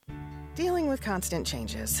Dealing with constant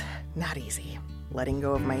changes, not easy. Letting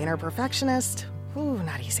go of my inner perfectionist,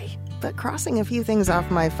 not easy. But crossing a few things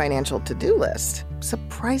off my financial to-do list,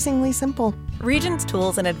 surprisingly simple. Regions'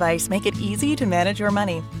 tools and advice make it easy to manage your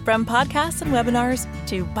money. From podcasts and webinars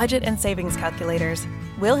to budget and savings calculators,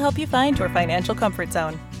 we'll help you find your financial comfort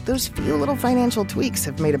zone. Those few little financial tweaks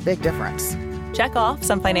have made a big difference. Check off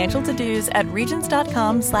some financial to-dos at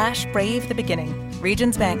regions.com/bravethebeginning.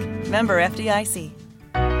 Regions Bank, member FDIC.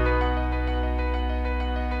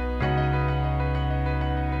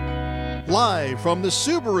 Live from the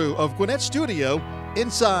Subaru of Gwinnett Studio,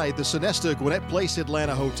 inside the Sonesta Gwinnett Place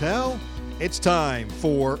Atlanta Hotel, it's time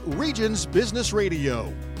for Regions Business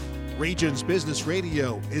Radio. Regions Business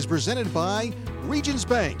Radio is presented by Regions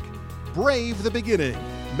Bank, Brave the Beginning,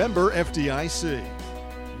 member FDIC.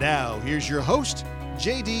 Now, here's your host,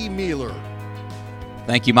 J.D. Mealor.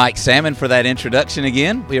 Thank you, Mike Salmon, for that introduction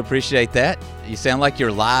again. We appreciate that. You sound like you're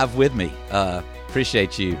live with me.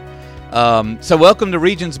 Appreciate you. So welcome to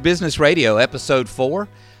Regions Business Radio, Episode 4.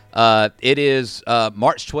 It is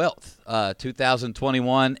March 12th,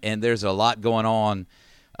 2021, and there's a lot going on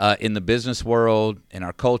in the business world, in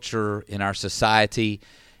our culture, in our society,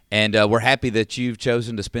 and we're happy that you've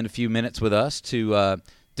chosen to spend a few minutes with us to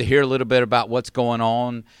hear a little bit about what's going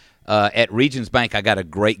on at Regions Bank. I got a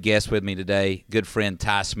great guest with me today, good friend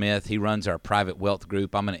Ty Smith. He runs our private wealth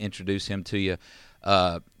group. I'm going to introduce him to you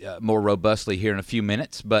more robustly here in a few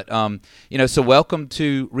minutes. But, so welcome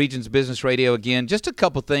to Regions Business Radio again. Just a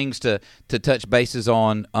couple things to touch bases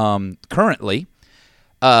on currently.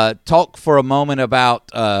 Talk for a moment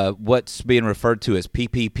about what's being referred to as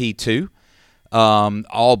PPP2.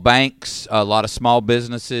 All banks, a lot of small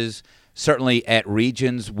businesses, certainly at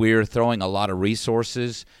Regions, we're throwing a lot of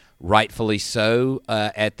resources, rightfully so,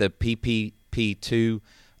 at the PPP2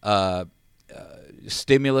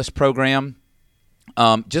 stimulus program.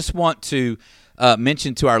 Just want to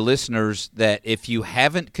mention to our listeners that if you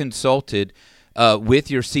haven't consulted with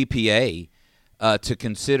your CPA to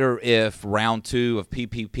consider if round 2 of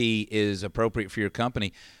PPP is appropriate for your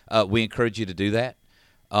company, we encourage you to do that.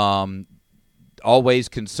 Always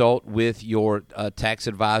consult with your tax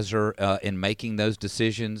advisor in making those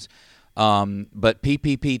decisions. But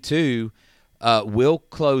PPP2 will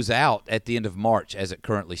close out at the end of March as it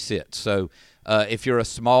currently sits. So if you're a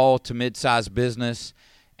small to mid-sized business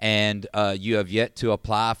and you have yet to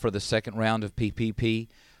apply for the second round of PPP,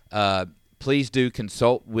 please do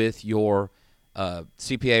consult with your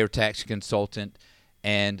CPA or tax consultant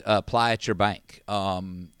and apply at your bank.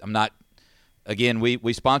 We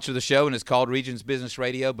sponsor the show, and it's called Regions Business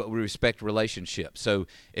Radio, but we respect relationships. So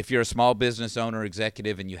if you're a small business owner,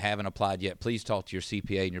 executive, and you haven't applied yet, please talk to your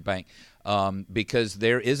CPA and your bank because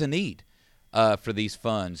there is a need for these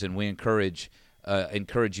funds, and we encourage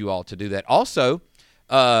you all to do that. Also,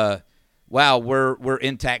 we're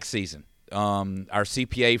in tax season. Our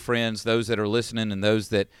CPA friends, those that are listening and those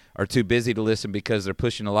that are too busy to listen because they're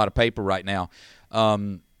pushing a lot of paper right now,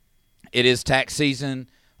 it is tax season.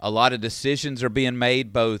 A lot of decisions are being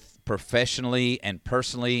made both professionally and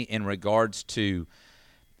personally in regards to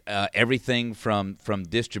everything from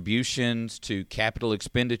distributions to capital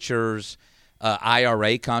expenditures,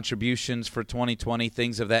 IRA contributions for 2020,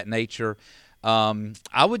 things of that nature.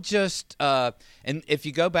 I would just and if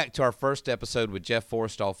you go back to our first episode with Jeff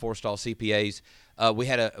Forstall CPAs, we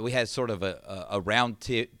had sort of a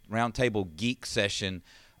roundtable geek session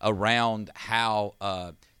around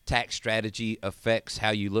how tax strategy affects how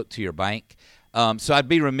you look to your bank. So I'd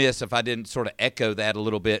be remiss if I didn't sort of echo that a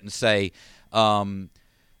little bit and say,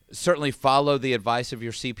 certainly follow the advice of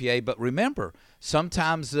your CPA, but remember,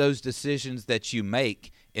 sometimes those decisions that you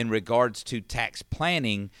make in regards to tax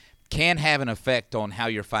planning can have an effect on how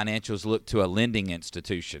your financials look to a lending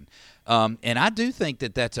institution. And I do think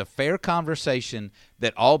that that's a fair conversation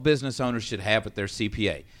that all business owners should have with their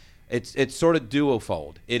CPA. It's sort of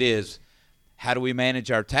duofold. It is, how do we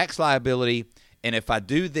manage our tax liability? And if I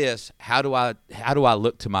do this, how do I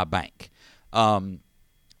look to my bank?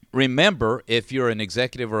 Remember, if you're an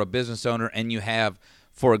executive or a business owner and you have,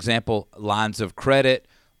 for example, lines of credit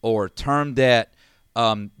or term debt,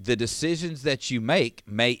 the decisions that you make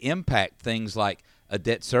may impact things like a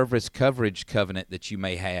debt service coverage covenant that you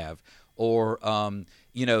may have, or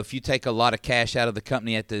if you take a lot of cash out of the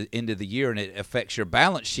company at the end of the year and it affects your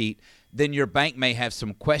balance sheet, then your bank may have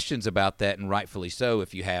some questions about that, and rightfully so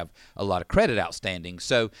if you have a lot of credit outstanding.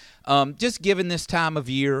 So just given this time of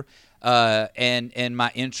year and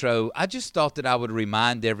my intro, I just thought that I would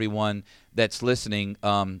remind everyone that's listening,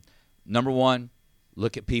 number one,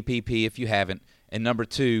 look at PPP if you haven't, and number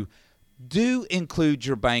two, do include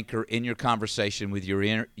your banker in your conversation with your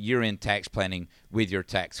year-end tax planning with your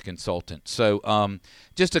tax consultant. So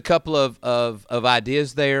just a couple of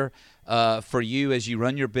ideas there for you as you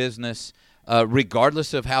run your business,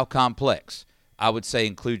 regardless of how complex. I would say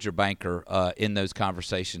include your banker in those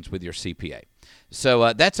conversations with your CPA.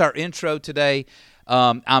 So that's our intro today.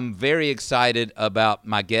 I'm very excited about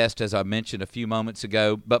my guest, as I mentioned a few moments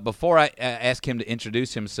ago. But before I ask him to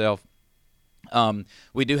introduce himself,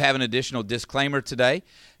 we do have an additional disclaimer today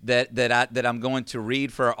that I'm going to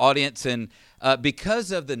read for our audience. And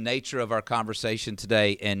because of the nature of our conversation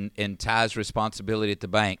today and Ty's responsibility at the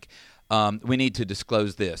bank, we need to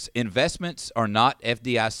disclose this. Investments are not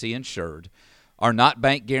FDIC insured, are not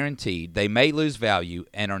bank guaranteed. They may lose value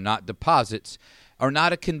and are not deposits, are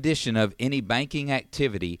not a condition of any banking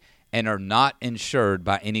activity, and are not insured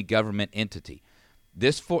by any government entity.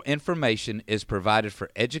 This information is provided for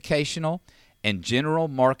educational and general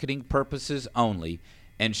marketing purposes only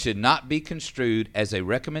and should not be construed as a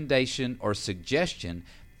recommendation or suggestion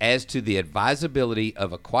as to the advisability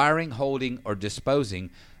of acquiring, holding, or disposing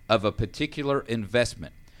of a particular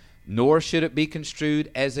investment, nor should it be construed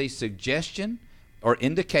as a suggestion or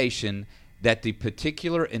indication that the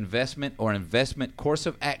particular investment or investment course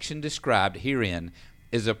of action described herein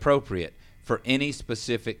is appropriate for any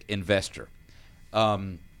specific investor.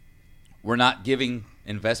 We're not giving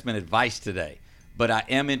investment advice today, but I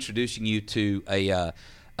am introducing you to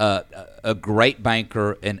a great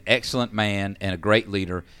banker, an excellent man, and a great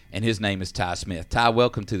leader, and his name is Ty Smith. Ty,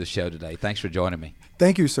 welcome to the show today. Thanks for joining me.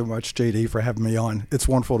 Thank you so much, JD, for having me on. It's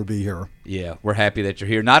wonderful to be here. Yeah, we're happy that you're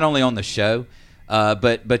here, not only on the show,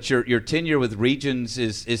 but your tenure with Regions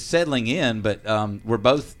is settling in, but we're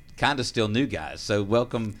both kind of still new guys, so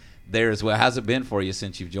welcome there as well. How's it been for you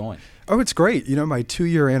since you've joined? Oh, it's great. You know, my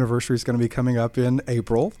 2-year anniversary is going to be coming up in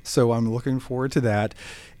April, so I'm looking forward to that.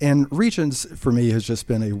 And Regions, for me, has just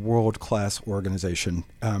been a world-class organization.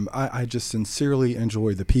 I just sincerely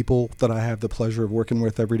enjoy the people that I have the pleasure of working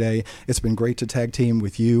with every day. It's been great to tag team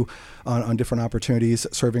with you on different opportunities,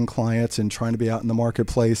 serving clients and trying to be out in the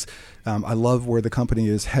marketplace. I love where the company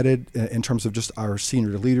is headed in terms of just our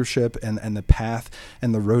senior leadership and the path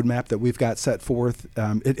and the roadmap that we've got set forth.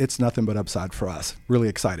 It's nothing but upside for us. Really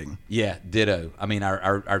exciting. Yeah, ditto. I mean,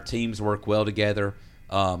 our teams work well together.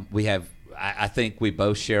 I think we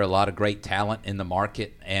both share a lot of great talent in the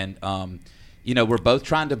market, and we're both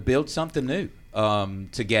trying to build something new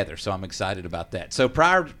together. So I'm excited about that. So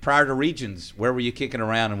prior to Regions, where were you kicking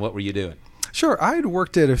around and what were you doing? Sure. I had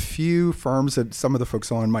worked at a few firms that some of the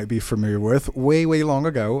folks on might be familiar with way, way long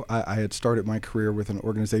ago. I had started my career with an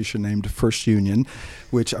organization named First Union,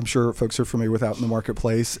 which I'm sure folks are familiar with out in the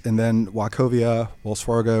marketplace. And then Wachovia, Wells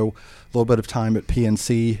Fargo, a little bit of time at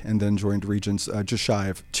PNC, and then joined Regions just shy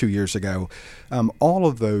of 2 years ago. All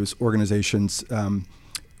of those organizations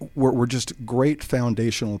were just great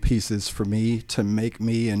foundational pieces for me to make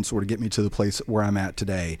me and sort of get me to the place where I'm at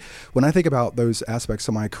today. When I think about those aspects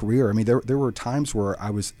of my career, I mean, there were times where I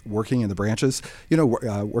was working in the branches,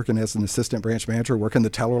 working as an assistant branch manager, working the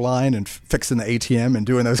teller line and fixing the ATM and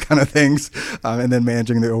doing those kind of things, and then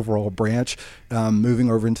managing the overall branch, moving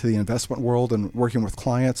over into the investment world and working with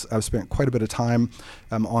clients. I've spent quite a bit of time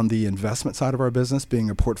on the investment side of our business, being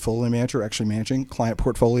a portfolio manager, actually managing client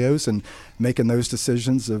portfolios and making those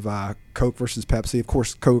decisions of Coke versus Pepsi. Of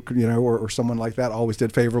course, Coke, or someone like that always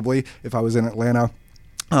did favorably if I was in Atlanta.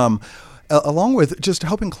 Along with just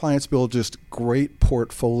helping clients build just great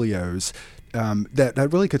portfolios that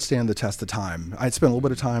really could stand the test of time. I'd spent a little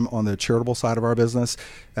bit of time on the charitable side of our business,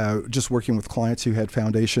 just working with clients who had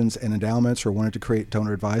foundations and endowments or wanted to create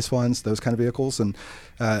donor advised funds, those kind of vehicles. And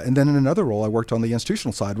then in another role, I worked on the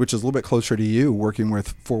institutional side, which is a little bit closer to you, working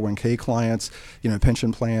with 401k clients,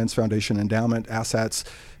 pension plans, foundation endowment assets,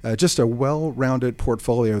 just a well-rounded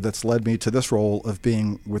portfolio that's led me to this role of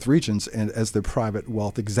being with Regions and as the private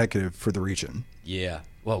wealth executive for the region. Yeah.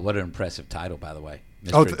 Well, what an impressive title, by the way.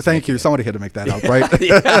 Thank you. Somebody had to make that up, right?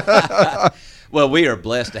 Yeah. Well, we are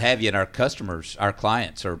blessed to have you, and our customers, our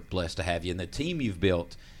clients are blessed to have you. And the team you've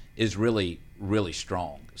built is really, really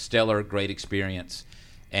strong. Stellar, great experience,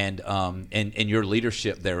 and your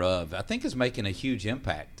leadership thereof, I think, is making a huge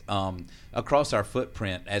impact across our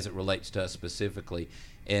footprint as it relates to us specifically.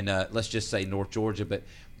 And let's just say North Georgia, but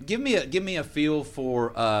give me a feel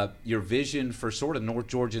for your vision for sort of North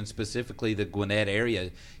Georgia and specifically the Gwinnett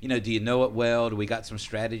area. Do you know it well? Do we got some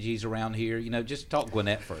strategies around here? Just talk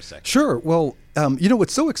Gwinnett for a second. Sure. Well,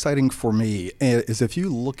 What's so exciting for me is if you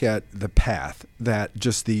look at the path that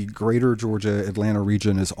just the greater Georgia, Atlanta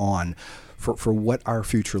region is on for what our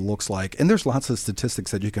future looks like. And there's lots of statistics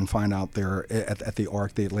that you can find out there at the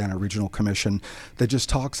ARC, the Atlanta Regional Commission, that just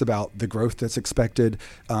talks about the growth that's expected.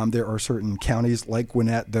 There are certain counties like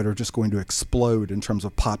Gwinnett that are just going to explode in terms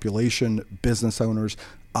of population, business owners,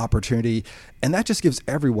 opportunity, and that just gives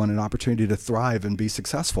everyone an opportunity to thrive and be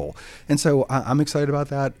successful. And so I'm excited about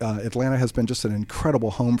that. Atlanta has been just an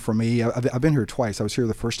incredible home for me. I've been here twice. I was here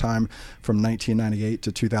the first time from 1998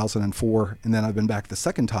 to 2004, and then I've been back the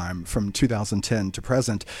second time from 2010 to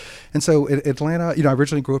present. And so Atlanta, I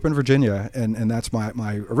originally grew up in Virginia, and that's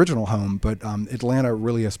my original home, but Atlanta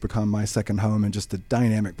really has become my second home and just a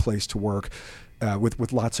dynamic place to work.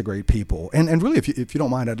 With lots of great people. And really, if you don't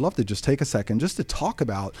mind, I'd love to just take a second just to talk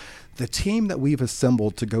about the team that we've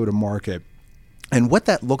assembled to go to market and what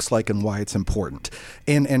that looks like and why it's important.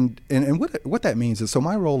 And what that means is, so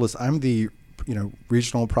my role is I'm the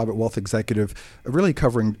regional private wealth executive, really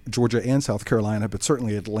covering Georgia and South Carolina, but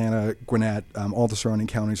certainly Atlanta, Gwinnett, all the surrounding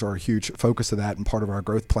counties are a huge focus of that and part of our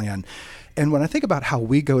growth plan. And when I think about how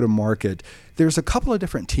we go to market, there's a couple of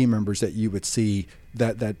different team members that you would see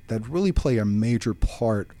that really play a major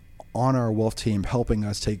part on our wealth team, helping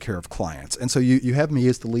us take care of clients. And so you have me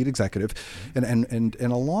as the lead executive, and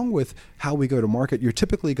along with how we go to market, you're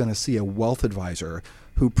typically going to see a wealth advisor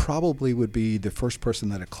who probably would be the first person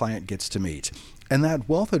that a client gets to meet. And that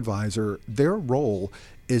wealth advisor, their role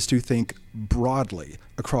is to think broadly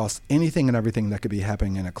across anything and everything that could be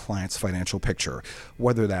happening in a client's financial picture,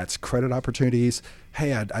 whether that's credit opportunities.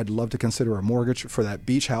 Hey, I'd love to consider a mortgage for that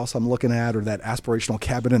beach house I'm looking at, or that aspirational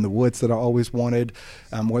cabin in the woods that I always wanted.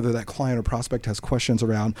 Whether that client or prospect has questions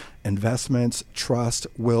around investments, trust,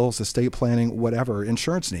 wills, estate planning, whatever,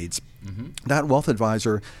 insurance needs. Mm-hmm. That wealth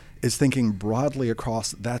advisor is thinking broadly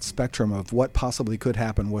across that spectrum of what possibly could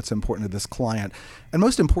happen, what's important to this client, and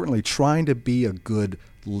most importantly, trying to be a good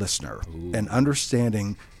listener. Ooh. And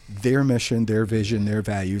understanding their mission, their vision, their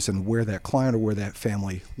values, and where that client or where that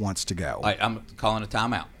family wants to go. I'm calling a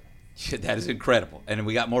timeout. That is incredible. And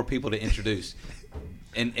we got more people to introduce.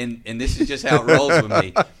 And this is just how it rolls with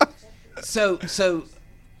me. So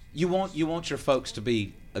you want your folks to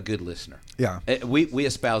be a good listener. Yeah. We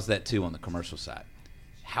espouse that too on the commercial side.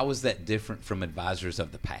 How is that different from advisors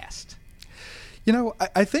of the past?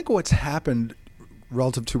 I think what's happened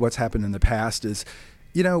relative to what's happened in the past is,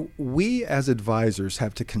 we as advisors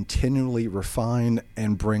have to continually refine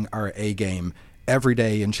and bring our A game every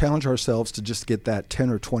day and challenge ourselves to just get that 10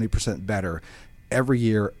 or 20% better every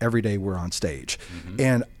year, every day we're on stage. Mm-hmm.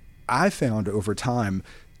 And I found over time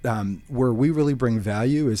where we really bring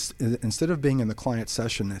value is, instead of being in the client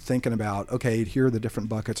session and thinking about, okay, here are the different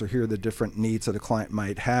buckets or here are the different needs that a client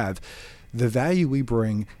might have, the value we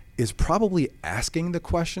bring is probably asking the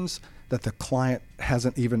questions that the client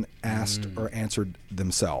hasn't even asked or answered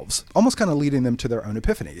themselves, almost kind of leading them to their own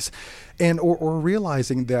epiphanies, and or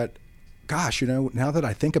realizing that, gosh, now that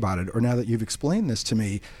I think about it, or now that you've explained this to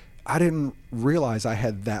me, I didn't realize I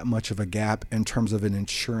had that much of a gap in terms of an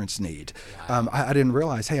insurance need. Wow. I didn't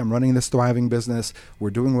realize, hey, I'm running this thriving business.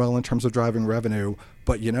 We're doing well in terms of driving revenue.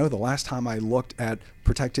 But, the last time I looked at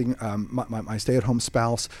protecting my stay-at-home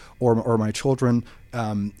spouse or my children,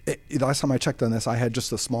 the last time I checked on this, I had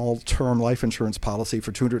just a small term life insurance policy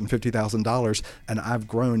for $250,000, and I've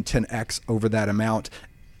grown 10x over that amount.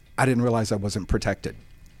 I didn't realize I wasn't protected.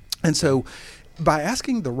 And so by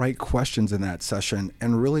asking the right questions in that session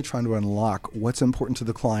and really trying to unlock what's important to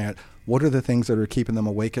the client, what are the things that are keeping them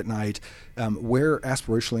awake at night, where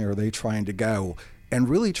aspirationally are they trying to go, and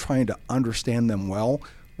really trying to understand them well,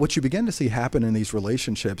 what you begin to see happen in these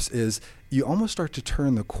relationships is you almost start to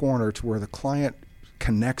turn the corner to where the client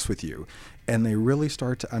connects with you and they really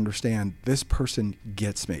start to understand, this person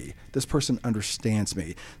gets me. This person understands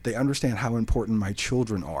me. They understand how important my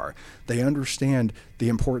children are. They understand the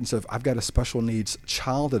importance of, I've got a special needs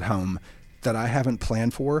child at home that I haven't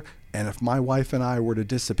planned for, and if my wife and I were to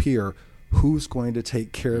disappear, who's going to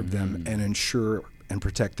take care of them and ensure and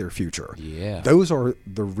protect their future? Yeah. Those are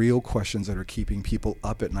the real questions that are keeping people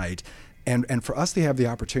up at night. And for us to have the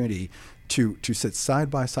opportunity to sit side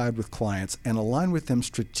by side with clients and align with them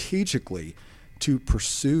strategically to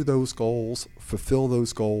pursue those goals, fulfill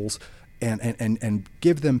those goals, and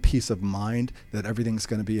give them peace of mind that everything's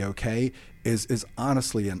going to be okay is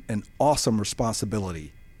honestly an awesome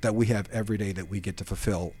responsibility that we have every day that we get to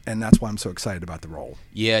fulfill. And that's why I'm so excited about the role.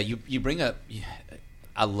 Yeah, you bring up,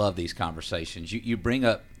 I love these conversations. You bring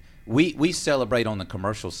up, we celebrate on the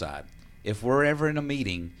commercial side. If we're ever in a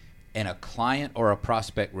meeting and a client or a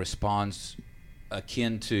prospect responds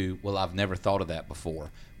akin to, well, I've never thought of that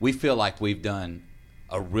before. We feel like we've done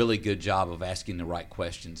a really good job of asking the right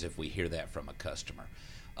questions if we hear that from a customer.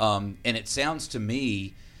 And it sounds to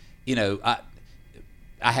me, I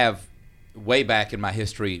have way back in my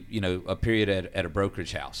history, a period at a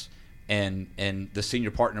brokerage house. And the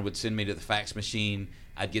senior partner would send me to the fax machine.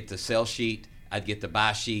 I'd get the sell sheet. I'd get the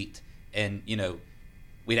buy sheet. And,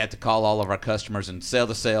 we'd have to call all of our customers and sell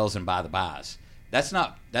the sales and buy the buys. That's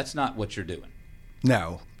not what you're doing.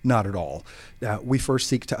 No, not at all. We first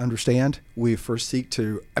seek to understand. We first seek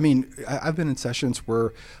to, I've been in sessions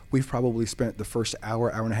where we've probably spent the first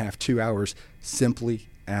hour, hour and a half, 2 hours simply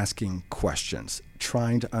asking questions,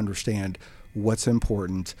 trying to understand what's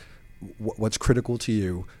important, what's critical to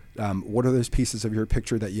you. What are those pieces of your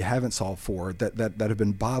picture that you haven't solved for, that have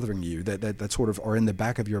been bothering you, that sort of are in the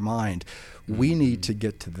back of your mind? Mm-hmm. We need to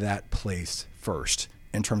get to that place first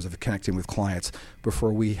in terms of connecting with clients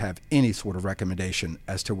before we have any sort of recommendation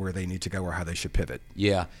as to where they need to go or how they should pivot.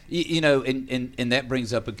 Yeah. And that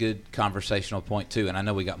brings up a good conversational point too. And I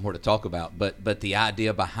know we got more to talk about, but the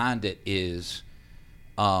idea behind it is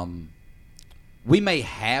we may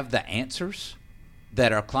have the answers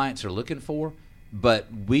that our clients are looking for, but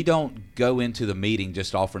we don't go into the meeting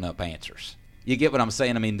just offering up answers. You get what I'm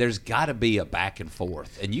saying? There's got to be a back and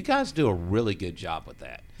forth, and you guys do a really good job with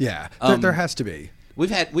that. Yeah, there has to be. We've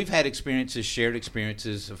had experiences, shared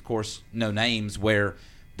experiences, of course, no names, where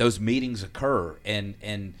those meetings occur,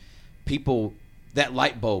 and people, that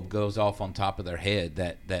light bulb goes off on top of their head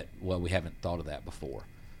that we haven't thought of that before.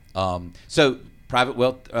 So private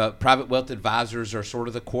wealth advisors are sort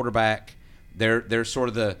of the quarterback. They're sort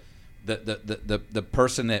of the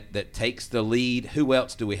person that takes the lead. Who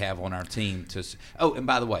else do we have on our team to? Oh, and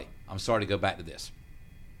by the way, I'm sorry to go back to this.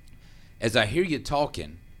 As I hear you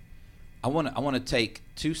talking, I want to take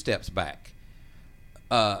 2 steps back.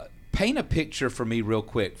 Paint a picture for me real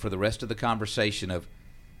quick for the rest of the conversation of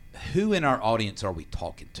who in our audience are we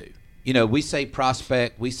talking to? We say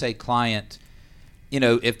prospect, we say client.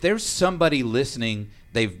 If there's somebody listening,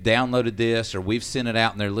 they've downloaded this or we've sent it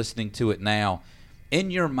out and they're listening to it now.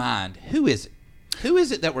 In your mind, who is it? Who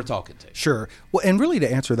is it that we're talking to? Sure. Well, and really to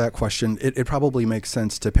answer that question, it probably makes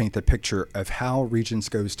sense to paint the picture of how Regions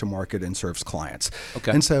goes to market and serves clients.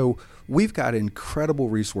 Okay. And so we've got incredible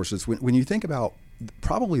resources. When you think about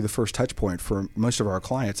probably the first touch point for most of our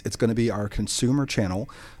clients, it's going to be our consumer channel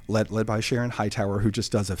led by Sharon Hightower, who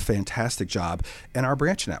just does a fantastic job, and our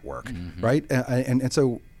branch network, right? And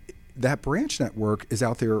so that branch network is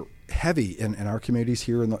out there heavy in our communities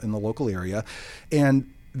here in the local area,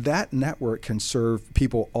 and that network can serve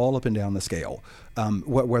people all up and down the scale,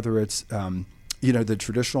 whether it's the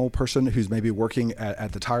traditional person who's maybe working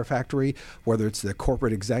at the tire factory, whether it's the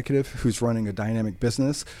corporate executive who's running a dynamic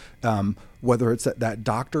business, whether it's that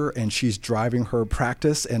doctor and she's driving her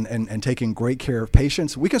practice and taking great care of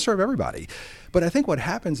patients. We can serve everybody. But I think what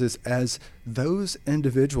happens is as those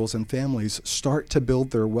individuals and families start to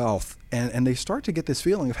build their wealth and they start to get this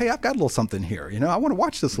feeling of, hey, I've got a little something here. I want to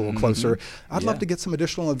watch this a little closer. I'd love to get some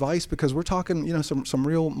additional advice because we're talking, some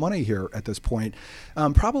real money here at this point.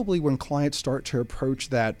 Probably when clients start to approach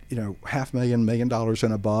that, $500,000, $1 million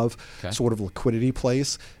and above sort of liquidity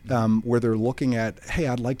place, where they're looking at, hey,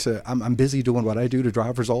 I'm busy doing what I do to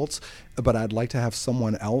drive results, but I'd like to have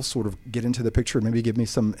someone else sort of get into the picture and maybe give me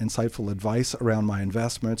some insightful advice around my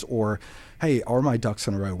investments, or hey, are my ducks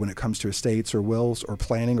in a row when it comes to estates or wills or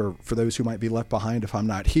planning, or for those who might be left behind if I'm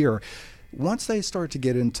not here. Once they start to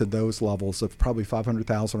get into those levels of probably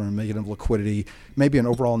 $500,000 or $1 million of liquidity, maybe an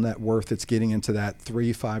overall net worth that's getting into that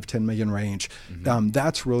 3, 5, 10 million range,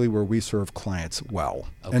 that's really where we serve clients well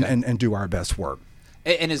and do our best work.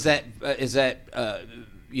 And is that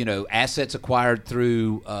assets acquired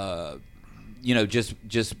through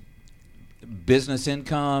just business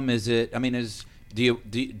income? Is it? Do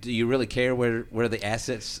you really care where the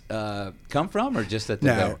assets come from, or just that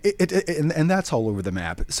they're there? And that's all over the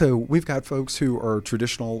map. So we've got folks who are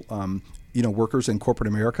traditional, workers in corporate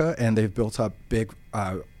America, and they've built up big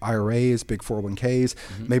IRAs, big 401ks.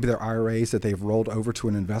 Maybe they're IRAs that they've rolled over to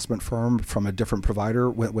an investment firm from a different provider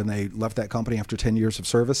when they left that company after 10 years of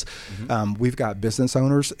service. We've got business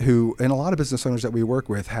owners who, and a lot of business owners that we work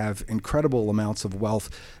with, have incredible amounts of wealth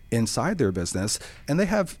inside their business, and they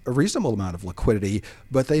have a reasonable amount of liquidity,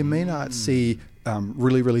 but they may not see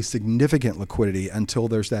really, really significant liquidity until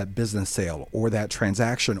there's that business sale or that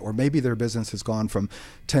transaction, or maybe their business has gone from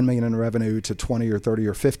 10 million in revenue to 20 or 30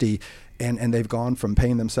 or 50, And they've gone from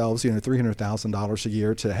paying themselves, $300,000 a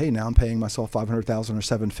year to, hey, now I'm paying myself $500,000 or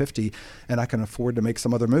 $750,000, and I can afford to make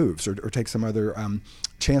some other moves or take some other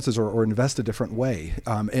chances or invest a different way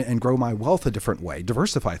and grow my wealth a different way,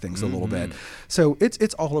 diversify things a little bit. So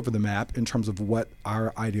it's all over the map in terms of what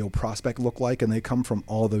our ideal prospect look like, and they come from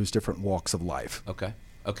all those different walks of life. Okay.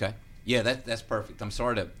 Yeah, that's perfect. I'm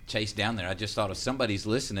sorry to chase down there. I just thought if somebody's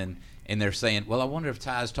listening and they're saying, well, I wonder if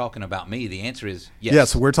Ty's talking about me. The answer is yes.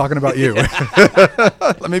 Yes, we're talking about you.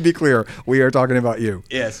 Let me be clear. We are talking about you.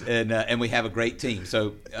 Yes, and we have a great team.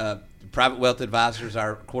 So Private Wealth Advisors,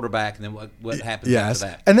 our quarterback, and then what happens after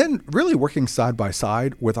that? And then really working side by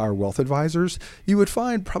side with our wealth advisors, you would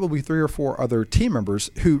find probably 3 or 4 other team members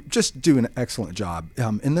who just do an excellent job.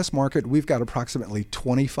 In this market, we've got approximately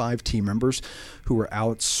 25 team members who are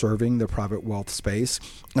out serving the private wealth space.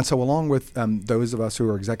 And so along with those of us who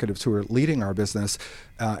are executives who are leading our business,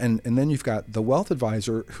 and then you've got the wealth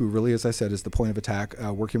advisor who really, as I said, is the point of attack,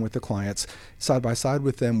 working with the clients. Side by side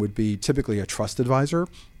with them would be typically a trust advisor.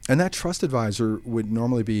 And that trust advisor would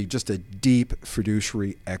normally be just a deep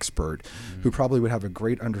fiduciary expert who probably would have a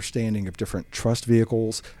great understanding of different trust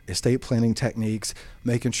vehicles, estate planning techniques,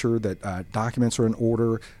 making sure that documents are in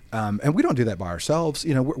order. And we don't do that by ourselves.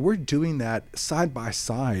 We're doing that side by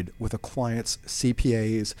side with a client's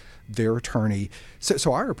CPAs, their attorney.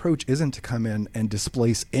 So our approach isn't to come in and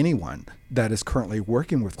displace anyone that is currently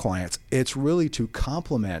working with clients. It's really to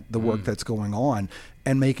complement the work that's going on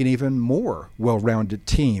and make an even more well-rounded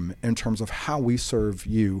team in terms of how we serve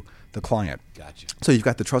you, the client. Gotcha. So you've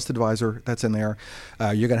got the trust advisor that's in there.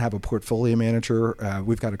 You're going to have a portfolio manager.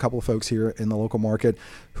 We've got a couple of folks here in the local market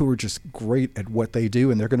who are just great at what they do,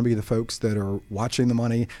 and they're going to be the folks that are watching the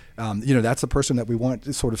money. That's the person that we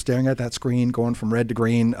want sort of staring at that screen, going from red to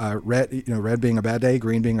green. Red being a bad day,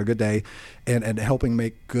 green being a good day, and helping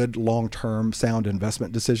make good long-term sound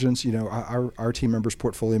investment decisions. Our team members,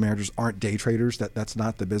 portfolio managers, aren't day traders. That's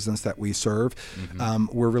not the business that we serve.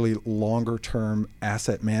 We're really longer-term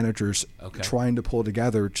asset managers. Okay. Trying to pull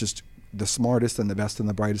together just the smartest and the best and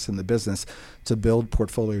the brightest in the business to build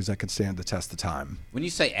portfolios that can stand the test of time. When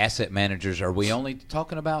you say asset managers, are we only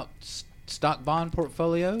talking about stock bond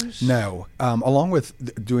portfolios? No. Along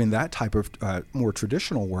with doing that type of more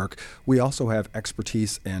traditional work, we also have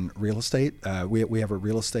expertise in real estate. We have a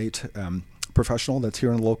real estate professional that's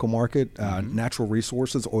here in the local market, natural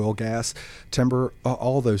resources, oil, gas, timber,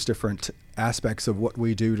 all those different aspects of what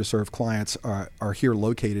we do to serve clients are here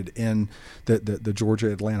located in the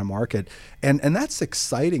Georgia, Atlanta market. And that's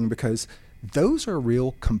exciting because those are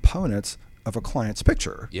real components of a client's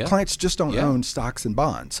picture. Yeah. Clients just don't own stocks and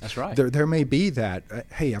bonds. That's right. There may be that,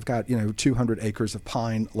 hey, I've got 200 acres of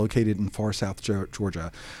pine located in far south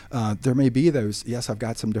Georgia. There may be those, yes, I've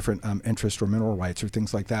got some different interest or mineral rights or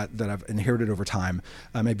things like that I've inherited over time,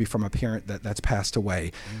 maybe from a parent that's passed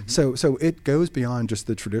away. So it goes beyond just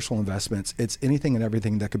the traditional investments. It's anything and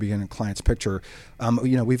everything that could be in a client's picture.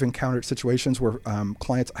 We've encountered situations where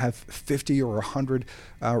clients have 50 or 100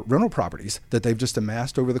 rental properties that they've just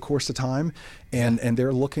amassed over the course of time. And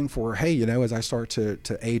they're looking for, hey, as I start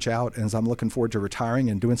to age out and as I'm looking forward to retiring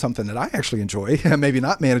and doing something that I actually enjoy, maybe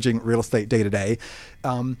not managing real estate day to day,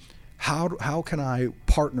 how can I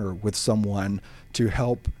partner with someone to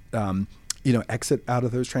help exit out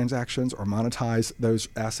of those transactions or monetize those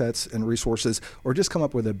assets and resources, or just come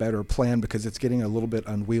up with a better plan because it's getting a little bit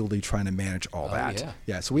unwieldy trying to manage all that.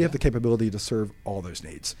 So we have the capability to serve all those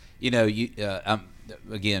needs.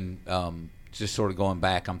 Just sort of going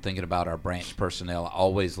back, I'm thinking about our branch personnel. I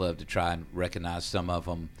always love to try and recognize some of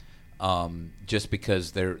them just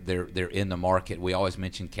because they're in the market. We always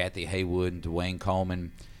mention Kathy Haywood and Dwayne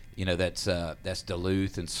Coleman. That's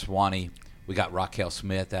Duluth and Swanee. We got Raquel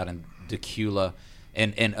Smith out in Decula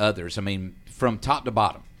and others. I mean, from top to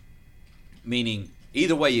bottom, meaning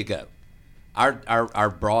either way you go, our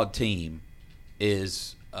broad team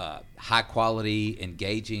is high quality,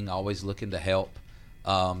 engaging, always looking to help.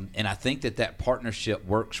 And I think that partnership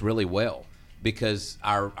works really well because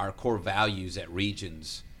our core values at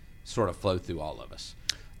Regions sort of flow through all of us.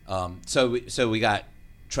 So we got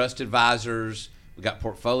trust advisors, we got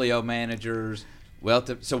portfolio managers,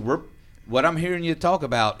 what I'm hearing you talk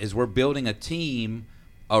about is we're building a team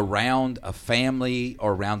around a family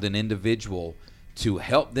or around an individual to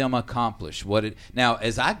help them accomplish now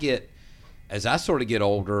as I sort of get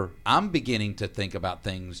older, I'm beginning to think about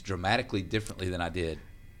things dramatically differently than I did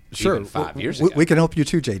even 5 years ago. We can help you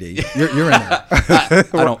too, JD. You're in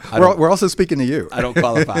there. We're also speaking to you. I don't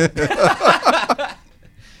qualify.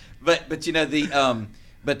 But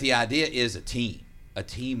the idea is a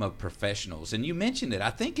team of professionals. And you mentioned it. I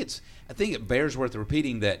think it bears worth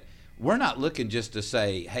repeating that we're not looking just to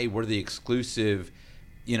say, hey, we're the exclusive,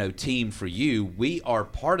 team for you. We are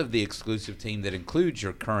part of the exclusive team that includes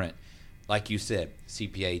your current, like you said,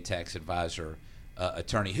 CPA, tax advisor,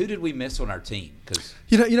 attorney. Who did we miss on our team? Because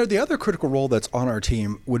the other critical role that's on our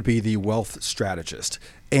team would be the wealth strategist.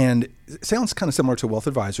 And it sounds kind of similar to wealth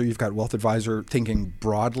advisor. You've got wealth advisor thinking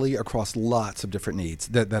broadly across lots of different needs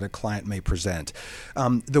that a client may present.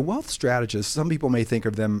 The wealth strategist, some people may think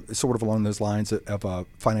of them sort of along those lines of a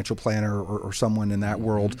financial planner or someone in that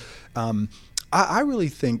world. I really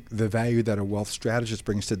think the value that a wealth strategist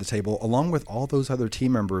brings to the table, along with all those other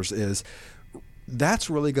team members, is that's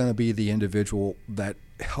really going to be the individual that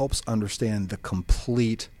helps understand the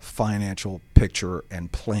complete financial picture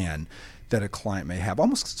and plan that a client may have,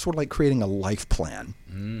 almost sort of like creating a life plan.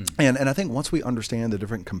 And I think once we understand the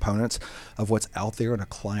different components of what's out there in a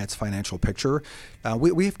client's financial picture,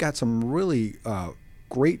 we've got some really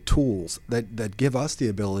great tools that give us the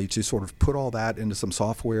ability to sort of put all that into some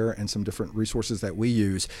software and some different resources that we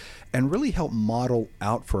use and really help model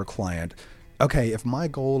out for a client. Okay, if my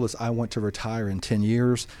goal is I want to retire in 10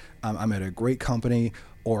 years, I'm at a great company,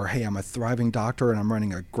 or hey, I'm a thriving doctor and I'm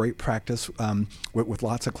running a great practice with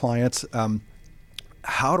lots of clients,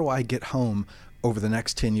 how do I get home over the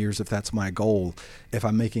next 10 years if that's my goal? If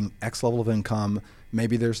I'm making X level of income,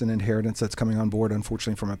 maybe there's an inheritance that's coming on board,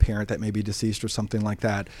 unfortunately, from a parent that may be deceased or something like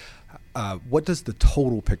that. What does the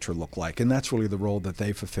total picture look like? And that's really the role that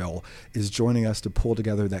they fulfill, is joining us to pull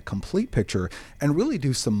together that complete picture and really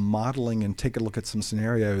do some modeling and take a look at some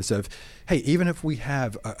scenarios of, hey, even if we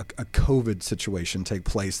have a COVID situation take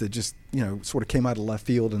place that just, sort of came out of left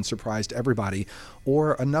field and surprised everybody,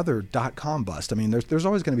 or another .com bust. I mean, there's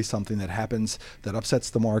always going to be something that happens that upsets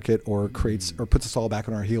the market or creates or puts us all back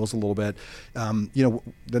on our heels a little bit.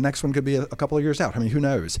 The next one could be a couple of years out. I mean, who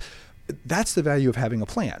knows? That's the value of having a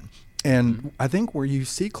plan. And I think where you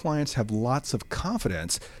see clients have lots of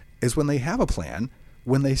confidence is when they have a plan,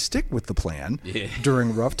 when they stick with the plan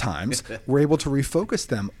during rough times, we're able to refocus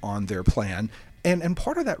them on their plan. And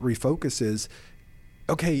part of that refocus is,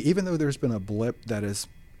 okay, even though there's been a blip that has,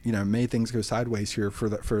 made things go sideways here for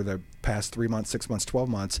the past 3 months, 6 months, 12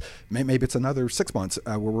 months, maybe it's another 6 months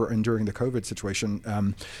where we're enduring the COVID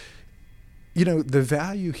situation. The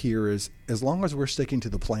value here is, as long as we're sticking to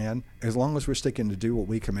the plan, as long as we're sticking to do what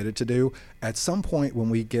we committed to do, at some point when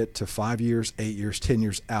we get to 5 years, 8 years, 10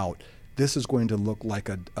 years out, this is going to look like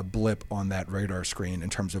a blip on that radar screen in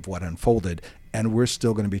terms of what unfolded. And we're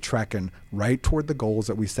still going to be tracking right toward the goals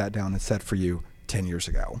that we sat down and set for you 10 years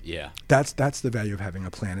ago. Yeah. That's the value of having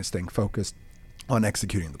a plan, is staying focused on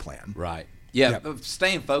executing the plan. Right. Yeah. Yep.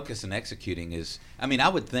 Staying focused and executing is, I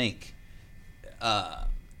would think, as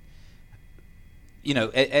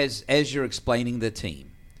you're explaining the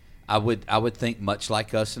team, I would think, much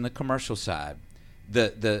like us in the commercial side,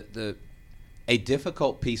 a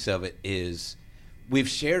difficult piece of it is we've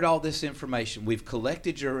shared all this information. We've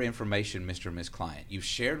collected your information, Mr. and Ms. Client. You've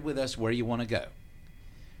shared with us where you want to go.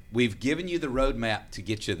 We've given you the roadmap to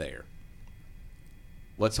get you there.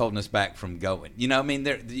 What's holding us back from going?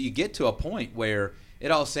 You get to a point where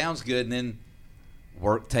it all sounds good, and then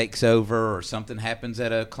work takes over, or something happens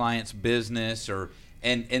at a client's business,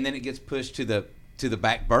 and then it gets pushed to the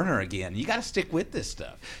back burner again. You got to stick with this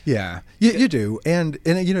stuff. Yeah, you do, and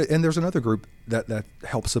there's another group that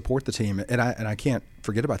helps support the team, and I can't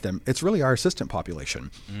forget about them. It's really our assistant population.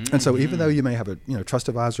 And so even though you may have a trust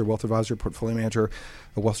advisor, wealth advisor, portfolio manager,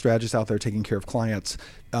 a wealth strategist out there taking care of clients,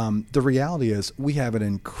 the reality is we have an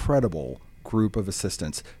incredible group of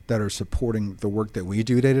assistants that are supporting the work that we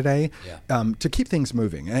do day to day to keep things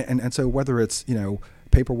moving. And so whether it's,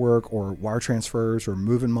 paperwork or wire transfers or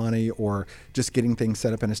moving money or just getting things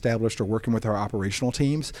set up and established, or working with our operational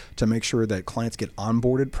teams to make sure that clients get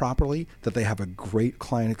onboarded properly, that they have a great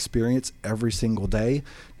client experience every single day,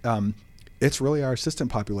 it's really our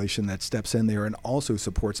assistant population that steps in there and also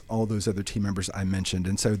supports all those other team members I mentioned.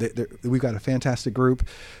 And so we've got a fantastic group.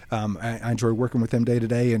 I enjoy working with them day to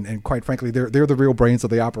day, and quite frankly, they're the real brains of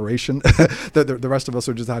the operation. The rest of us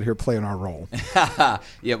are just out here playing our role.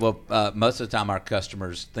 Yeah, well, most of the time our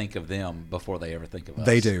customers think of them before they ever think of us.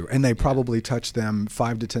 They do, and they probably touch them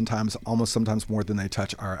 5 to 10 times, almost sometimes more than they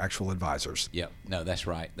touch our actual advisors. Yeah, no, that's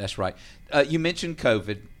right. That's right. You mentioned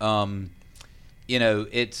COVID.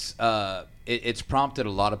 It's prompted a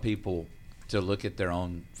lot of people to look at their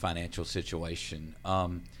own financial situation.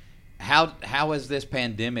 How has this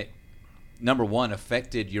pandemic, number one,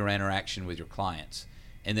 affected your interaction with your clients,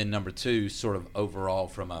 and then number two, sort of overall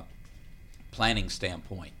from a planning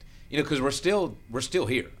standpoint? Because we're still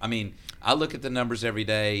here. I look at the numbers every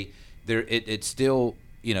day. It's still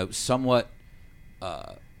somewhat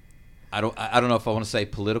I don't know if I want to say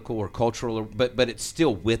political or cultural, but it's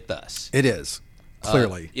still with us. It is,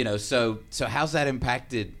 clearly. So how's that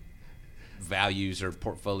impacted values or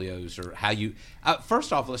portfolios, or how you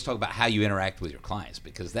first off, let's talk about how you interact with your clients,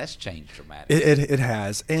 because that's changed dramatically. It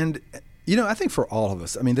has. And I think for all of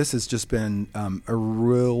us, I mean, this has just been a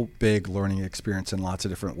real big learning experience in lots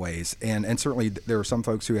of different ways. And certainly there are some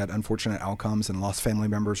folks who had unfortunate outcomes and lost family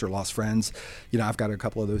members or lost friends. I've got a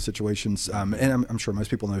couple of those situations, and I'm sure most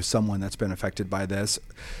people know someone that's been affected by this.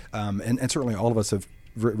 And certainly all of us have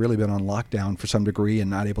really been on lockdown for some degree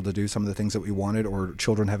and not able to do some of the things that we wanted, or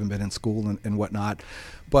children haven't been in school and whatnot.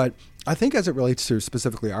 But I think as it relates to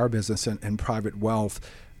specifically our business and private wealth,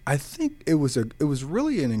 I think it was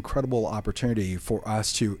really an incredible opportunity for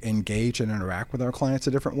us to engage and interact with our clients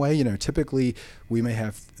a different way. Typically we may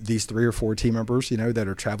have these 3 or 4 team members, that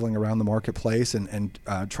are traveling around the marketplace and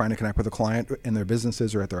trying to connect with a client in their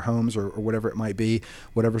businesses or at their homes or whatever it might be,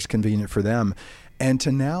 whatever's convenient for them. And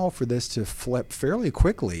for this to flip fairly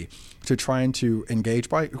quickly to trying to engage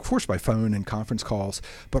by phone and conference calls,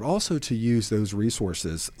 but also to use those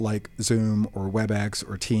resources like Zoom or WebEx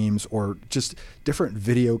or Teams or just different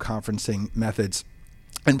video conferencing methods.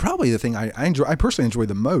 And probably the thing I personally enjoy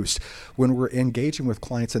the most when we're engaging with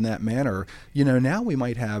clients in that manner, now we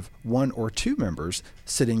might have 1 or 2 members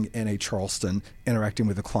sitting in a Charleston interacting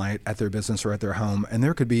with a client at their business or at their home, and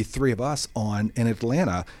there could be 3 of us in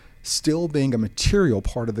Atlanta, still being a material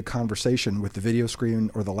part of the conversation with the video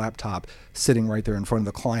screen or the laptop sitting right there in front of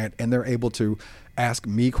the client, and they're able to ask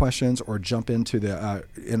me questions or jump into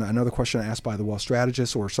in another question asked by the wealth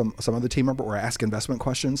strategist or some other team member, or ask investment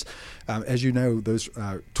questions. As you know, those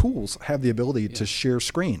tools have the ability to share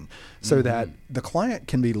screen so that the client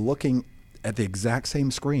can be looking at the exact same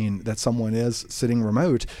screen that someone is sitting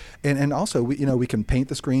remote. And also, we can paint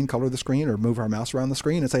the screen, color the screen, or move our mouse around the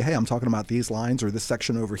screen and say, hey, I'm talking about these lines or this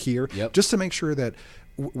section over here, just to make sure that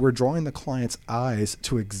we're drawing the client's eyes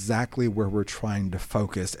to exactly where we're trying to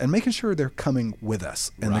focus and making sure they're coming with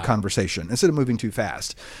us in the conversation instead of moving too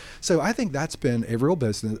fast. So I think that's been a real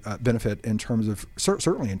business benefit in terms of,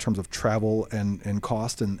 certainly in terms of travel and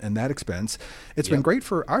cost and that expense. It's been great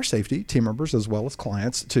for our safety, team members as well as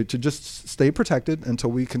clients, to just stay protected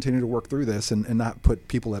until we continue to work through this and not put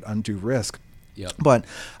people at undue risk. But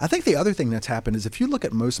I think the other thing that's happened is if you look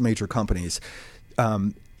at most major companies,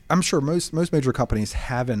 I'm sure most major companies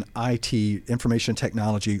have an IT, information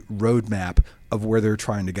technology roadmap of where they're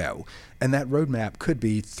trying to go. And that roadmap could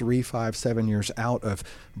be 3, 5, 7 years out of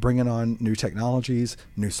bringing on new technologies,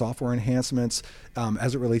 new software enhancements.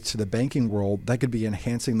 As it relates to the banking world, that could be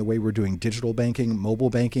enhancing the way we're doing digital banking, mobile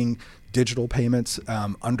banking, digital payments,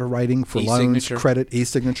 underwriting for loans, credit,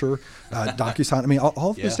 e-signature, DocuSign. I mean,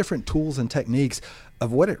 all of those different tools and techniques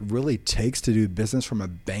of what it really takes to do business from a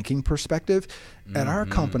banking perspective. At our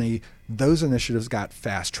company, those initiatives got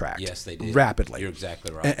fast-tracked. Yes, they did. Rapidly. You're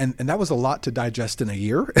exactly right. And that was a lot to digest in a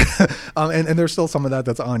year. And there's still some of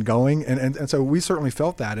that's ongoing. And so we certainly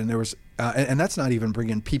felt that. And there was, and that's not even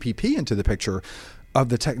bringing PPP into the picture of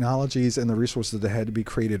the technologies and the resources that had to be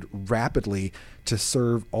created rapidly to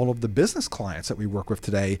serve all of the business clients that we work with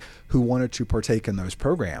today who wanted to partake in those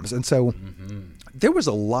programs. And so there was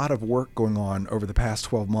a lot of work going on over the past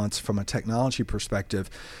 12 months from a technology perspective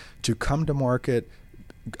to come to market,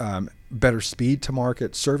 better speed to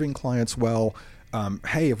market, serving clients well.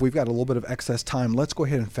 Hey, if we've got a little bit of excess time, let's go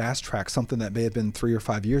ahead and fast track something that may have been 3 or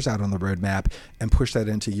 5 years out on the roadmap and push that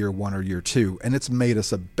into year 1 or year 2. And it's made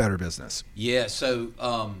us a better business. Yeah. So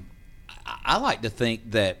I like to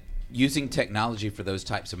think that using technology for those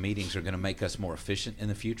types of meetings are going to make us more efficient in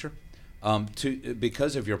the future.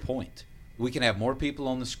 Because of your point, we can have more people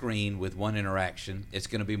on the screen with one interaction. It's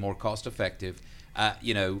going to be more cost effective.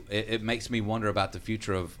 It makes me wonder about the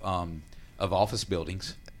future of office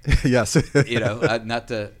buildings. Yes. Not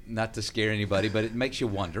to scare anybody, but it makes you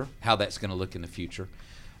wonder how that's going to look in the future.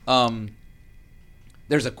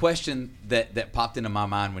 There's a question that popped into my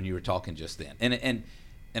mind when you were talking just then,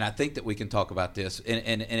 and I think that we can talk about this,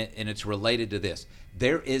 and it's related to this.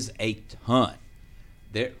 There is a ton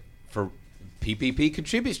there for PPP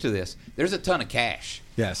contributes to this. There's a ton of cash.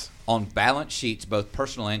 Yes. On balance sheets, both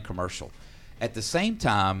personal and commercial. At the same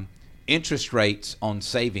time, interest rates on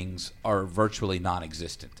savings are virtually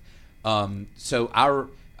non-existent. So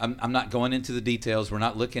I'm not going into the details. We're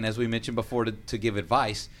not looking, as we mentioned before, to give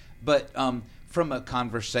advice. But from a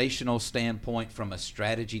conversational standpoint, from a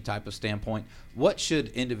strategy type of standpoint, what should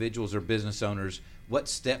individuals or business owners, what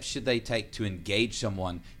steps should they take to engage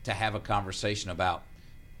someone to have a conversation about,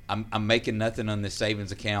 I'm making nothing on this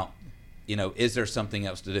savings account. Is there something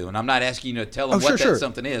else to do? And I'm not asking you to tell them what that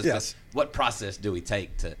something is, but what process do we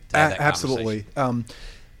take to have that absolutely. conversation?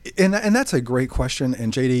 And that's a great question.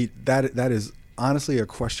 And JD, that is honestly a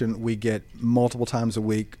question we get multiple times a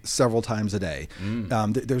week, several times a day.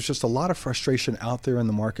 There's just a lot of frustration out there in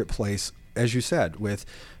the marketplace, as you said, with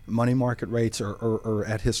money market rates are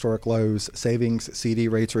at historic lows, savings CD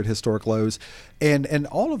rates are at historic lows, and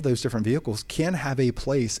all of those different vehicles can have a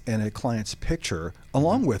place in a client's picture,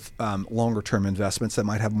 along with longer term investments that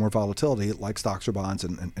might have more volatility, like stocks or bonds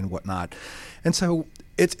and whatnot. And so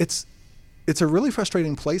it's a really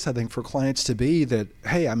frustrating place, I think, for clients to be that,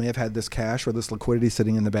 hey, I may have had this cash or this liquidity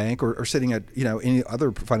sitting in the bank or sitting at any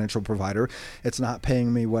other financial provider. It's not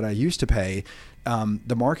paying me what I used to pay.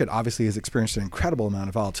 The market obviously has experienced an incredible amount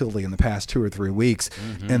of volatility in the past 2 or 3 weeks,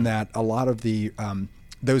 and that a lot of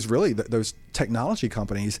those technology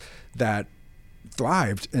companies that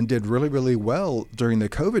thrived and did really, really well during the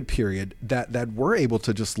COVID period that were able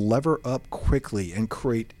to just lever up quickly and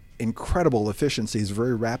create incredible efficiencies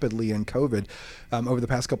very rapidly in COVID. Over the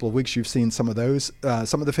past couple of weeks, you've seen some of those,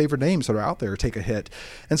 some of the favorite names that are out there take a hit.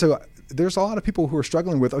 And so there's a lot of people who are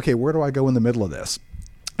struggling with, okay, where do I go in the middle of this?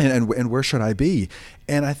 And where should I be?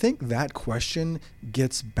 And I think that question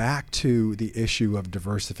gets back to the issue of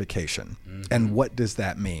diversification. And what does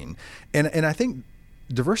that mean? And I think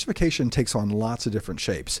diversification takes on lots of different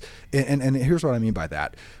shapes. And here's what I mean by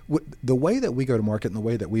that. The way that we go to market and the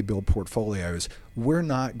way that we build portfolios, we're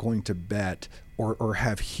not going to bet or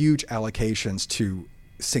have huge allocations to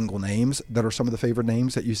single names that are some of the favorite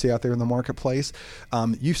names that you see out there in the marketplace.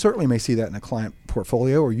 You certainly may see that in a client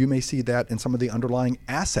portfolio, or you may see that in some of the underlying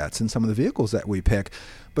assets in some of the vehicles that we pick.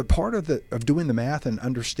 But part of doing the math and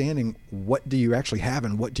understanding what do you actually have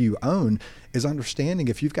and what do you own is understanding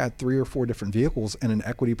if you've got 3 or 4 different vehicles in an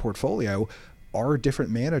equity portfolio, are different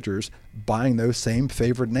managers buying those same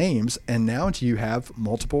favorite names, and now do you have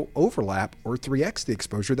multiple overlap or 3x the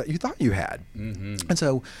exposure that you thought you had? And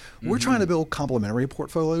so we're trying to build complementary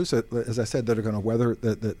portfolios, as I said, that are going to weather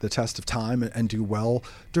the test of time and do well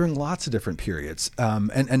during lots of different periods,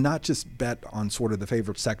 and not just bet on sort of the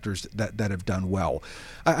favorite sectors that have done well.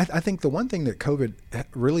 I think the one thing that COVID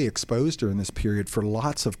really exposed during this period for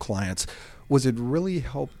lots of clients was it really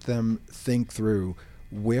helped them think through,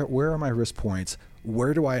 where are my risk points?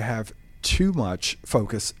 Where do I have too much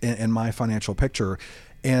focus in my financial picture?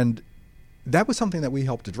 And that was something that we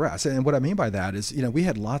helped address. And what I mean by that is, we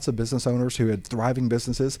had lots of business owners who had thriving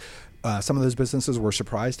businesses. Some of those businesses were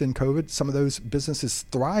surprised in COVID. Some of those businesses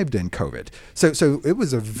thrived in COVID. So it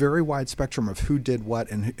was a very wide spectrum of who did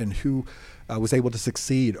what and who was able to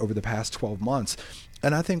succeed over the past 12 months.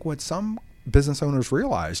 And I think what some business owners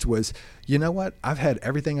realized was, you know what, I've had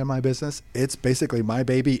everything in my business. It's basically my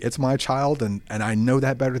baby. It's my child. And I know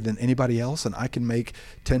that better than anybody else. And I can make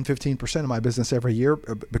 10, 15% of my business every year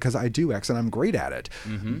because I do X and I'm great at it.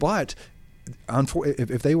 But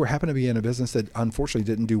if they happen to be in a business that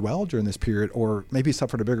unfortunately didn't do well during this period, or maybe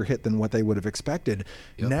suffered a bigger hit than what they would have expected,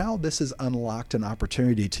 now this has unlocked an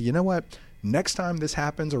opportunity to, you know what, next time this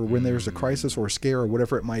happens, or when there's a crisis or a scare or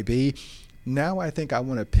whatever it might be, now I think I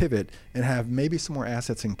want to pivot and have maybe some more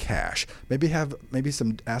assets in cash, maybe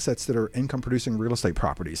some assets that are income producing real estate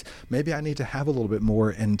properties. Maybe I need to have a little bit more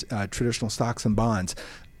in traditional stocks and bonds.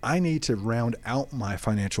 I need to round out my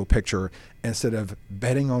financial picture instead of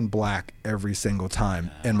betting on black every single time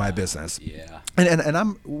in my business.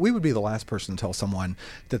 And we would be the last person to tell someone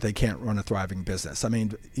that they can't run a thriving business. I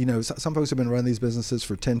mean, some folks have been running these businesses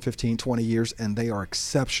for 10, 15, 20 years, and they are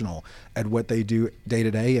exceptional at what they do day to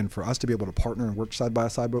day. And for us to be able to partner and work side by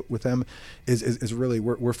side with them is really,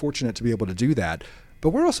 we're fortunate to be able to do that. But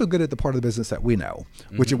we're also good at the part of the business that we know,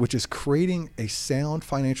 which is creating a sound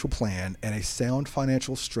financial plan and a sound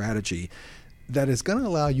financial strategy that is going to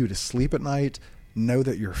allow you to sleep at night, know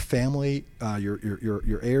that your family,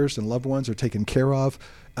 your heirs and loved ones are taken care of,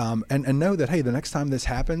 and know that, hey, the next time this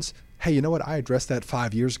happens, hey, you know what? I addressed that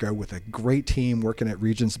 5 years ago with a great team working at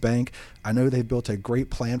Regions Bank. I know they've built a great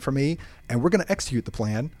plan for me, and we're going to execute the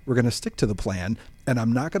plan. We're going to stick to the plan, and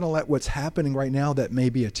I'm not going to let what's happening right now that may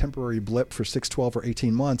be a temporary blip for 6, 12, or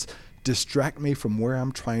 18 months distract me from where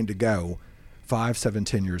I'm trying to go 5, 7,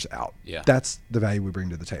 10 years out. That's the value we bring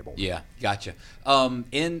to the table. Gotcha.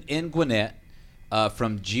 In Gwinnett,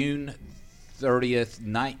 from June 30th,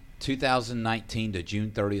 2019 to June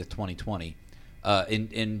 30th, 2020,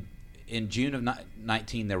 in June of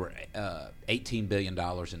 19, there were $18 billion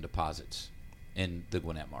in deposits in the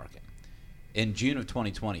Gwinnett market. In June of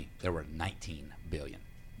 2020, there were $19 billion.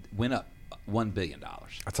 Went up $1 billion.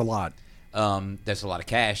 That's a lot. There's a lot of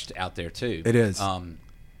cash out there, too. It is.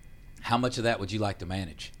 How much of that would you like to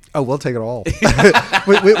manage? Oh, we'll take it all.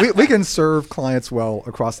 we can serve clients well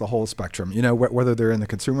across the whole spectrum. Whether they're in the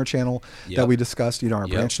consumer channel that we discussed, our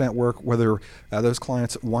branch network, whether those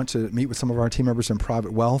clients want to meet with some of our team members in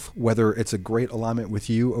private wealth, whether it's a great alignment with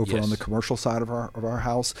you over on the commercial side of our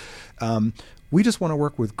house. We just want to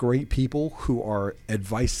work with great people who are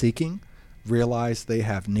advice seeking, realize they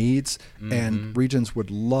have needs, and Regions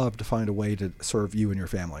would love to find a way to serve you and your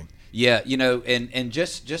family. Yeah, and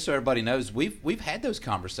just so everybody knows, we've had those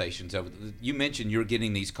conversations you mentioned you're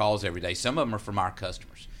getting these calls every day. Some of them are from our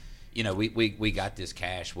customers. We got this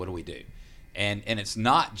cash, what do we do? And it's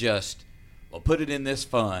not just, well, put it in this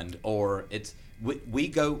fund, or it's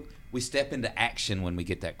we step into action when we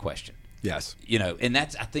get that question. Yes. And I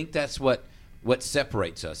think that's what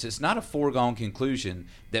separates us. It's not a foregone conclusion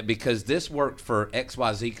that because this worked for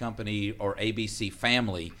XYZ company or ABC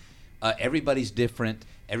family, everybody's different.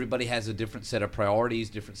 Everybody has a different set of priorities,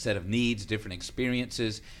 different set of needs, different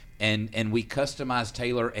experiences, and we customize,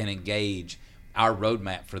 tailor, and engage our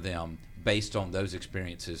roadmap for them based on those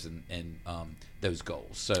experiences and those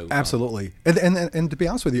goals. So absolutely, and to be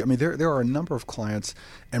honest with you, there are a number of clients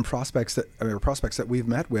and prospects that we've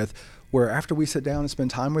met with where after we sit down and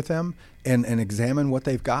spend time with them and examine what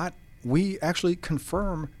they've got, we actually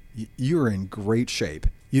confirm you're in great shape.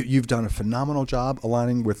 You've done a phenomenal job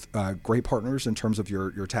aligning with great partners in terms of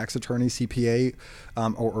your tax attorney, CPA,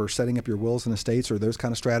 or setting up your wills and estates or those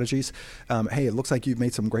kind of strategies. Hey, it looks like you've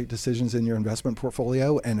made some great decisions in your investment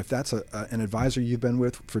portfolio. And if that's an advisor you've been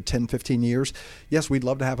with for 10, 15 years, yes, we'd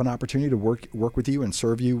love to have an opportunity to work with you and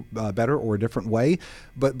serve you better or a different way.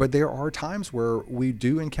 But there are times where we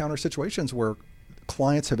do encounter situations where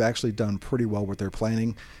clients have actually done pretty well with their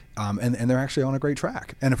planning. And they're actually on a great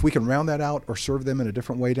track. And if we can round that out or serve them in a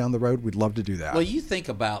different way down the road, we'd love to do that. Well, you think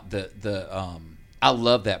about I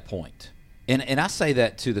love that point. And I say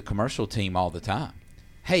that to the commercial team all the time.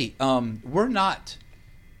 Hey, we're not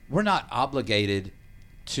obligated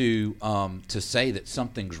to say that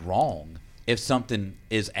something's wrong if something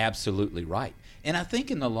is absolutely right. And I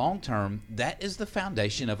think in the long term, that is the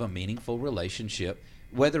foundation of a meaningful relationship,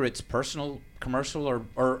 whether it's personal, commercial,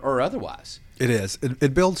 or otherwise. It is.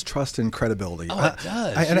 It builds trust and credibility. Oh, it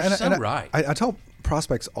does. You're so right. I tell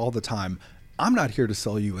prospects all the time, I'm not here to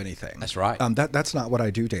sell you anything. That's right. That's not what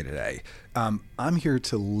I do day to day. I'm here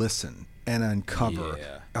to listen and uncover,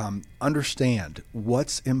 understand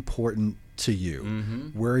what's important to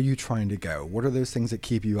you. Where are you trying to go? What are those things that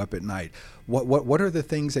keep you up at night? What are the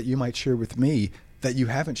things that you might share with me that you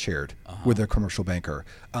haven't shared with a commercial banker?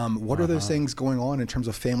 What are those things going on in terms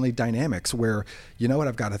of family dynamics where,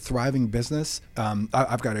 I've got a thriving business,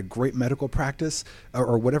 I've got a great medical practice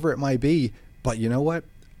or whatever it might be, but you know what?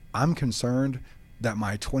 I'm concerned that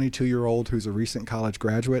my 22-year-old who's a recent college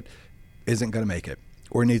graduate isn't going to make it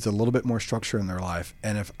or needs a little bit more structure in their life.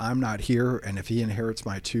 And if I'm not here and if he inherits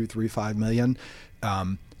my 2, 3, 5 million,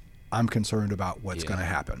 I'm concerned about what's going to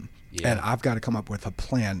happen. Yeah. And I've got to come up with a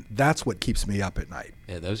plan. That's what keeps me up at night.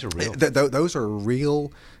 Yeah, those are real. Those are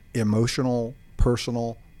real, emotional,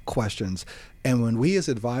 personal questions. And when we as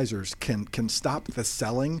advisors can stop the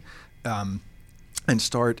selling and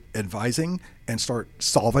start advising and start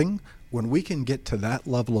solving, when we can get to that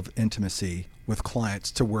level of intimacy with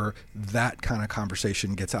clients to where that kind of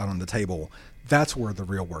conversation gets out on the table, that's where the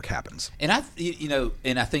real work happens. And I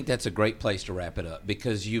think that's a great place to wrap it up,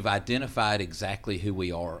 because you've identified exactly who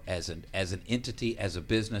we are as an entity, as a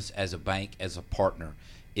business, as a bank, as a partner.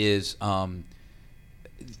 Is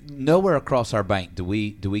nowhere across our bank do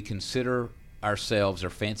we consider ourselves or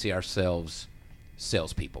fancy ourselves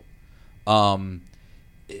salespeople. I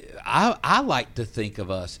like to think of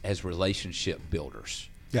us as relationship builders.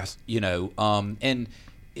 Yes. If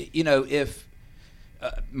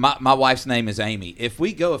my wife's name is Amy. If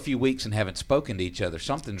we go a few weeks and haven't spoken to each other,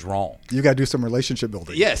 something's wrong. You got to do some relationship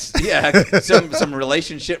building. Yes, yeah, some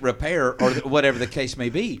relationship repair or whatever the case may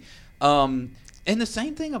be. And the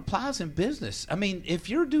same thing applies in business. I mean, if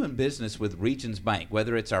you're doing business with Regions Bank,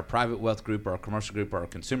 whether it's our private wealth group or our commercial group or our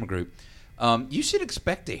consumer group, you should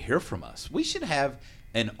expect to hear from us. We should have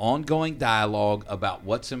an ongoing dialogue about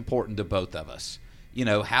what's important to both of us.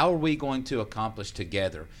 How are we going to accomplish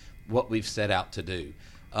together what we've set out to do?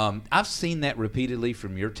 I've seen that repeatedly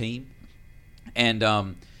from your team, and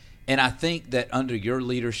I think that under your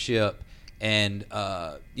leadership and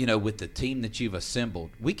with the team that you've assembled,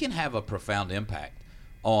 we can have a profound impact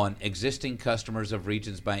on existing customers of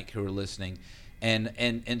Regions Bank who are listening,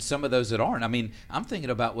 and some of those that aren't. I mean, I'm thinking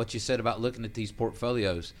about what you said about looking at these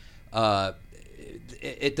portfolios.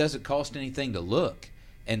 It doesn't cost anything to look.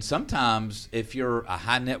 And sometimes if you're a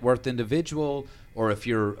high net worth individual, or if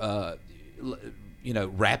you're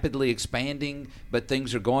rapidly expanding, but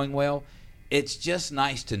things are going well. It's just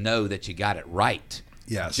nice to know that you got it right.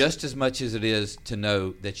 Yes. Just as much as it is to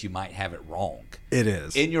know that you might have it wrong. It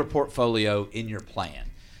is. In your portfolio, in your plan.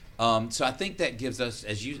 So I think that gives us,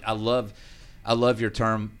 I love your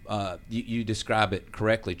term. You describe it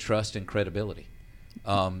correctly, trust and credibility.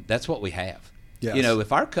 That's what we have. Yes.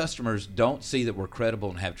 If our customers don't see that we're credible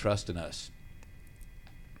and have trust in us,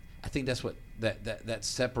 I think that's what that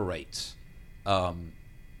separates.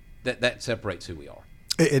 That separates who we are.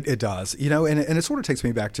 It does, and it sort of takes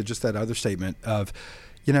me back to just that other statement of,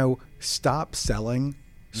 stop selling,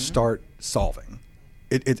 start solving.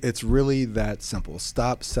 It's really that simple.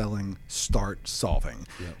 Stop selling, start solving.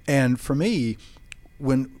 Yep. And for me,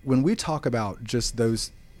 when we talk about just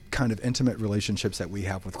those kind of intimate relationships that we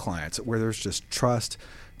have with clients, where there's just trust,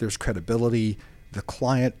 there's credibility, the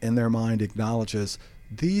client in their mind acknowledges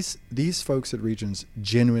these folks at Regions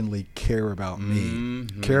genuinely care about me,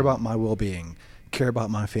 care about my well-being, care about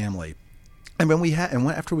my family. And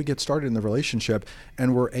after we get started in the relationship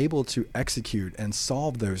and we're able to execute and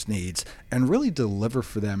solve those needs and really deliver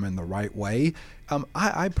for them in the right way,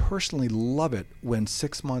 I personally love it when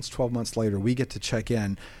 6 months, 12 months later, we get to check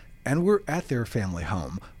in and we're at their family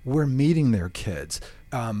home. We're meeting their kids.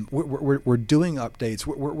 We're doing updates.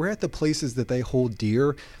 We're at the places that they hold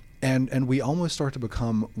dear. And we almost start to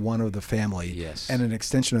become one of the family. Yes. And an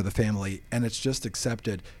extension of the family. And it's just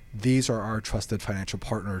accepted. These are our trusted financial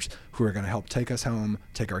partners who are going to help take us home,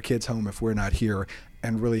 take our kids home if we're not here,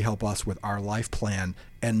 and really help us with our life plan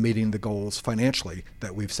and meeting the goals financially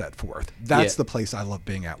that we've set forth. That's the place I love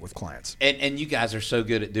being at with clients. And you guys are so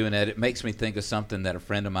good at doing that. It makes me think of something that a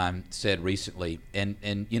friend of mine said recently. And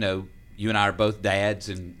you and I are both dads,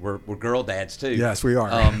 and we're girl dads too. Yes, we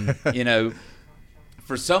are.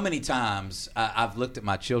 For so many times, I've looked at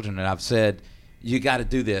my children and I've said, you got to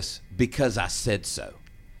do this because I said so.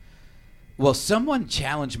 Well, someone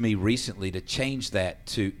challenged me recently to change that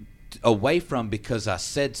to away from because I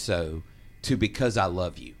said so to because I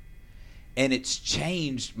love you. And it's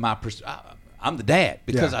changed my I'm the dad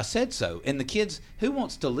because I said so. And the kids, who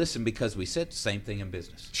wants to listen because we said the same thing in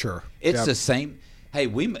business? Sure. It's the same. Hey,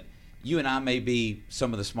 you and I may be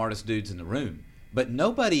some of the smartest dudes in the room, but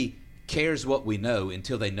nobody cares what we know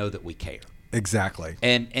until they know that we care. Exactly.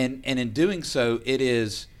 And in doing so, it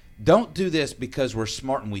is, don't do this because we're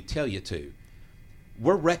smart and we tell you to.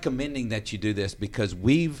 We're recommending that you do this because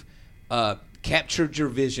we've captured your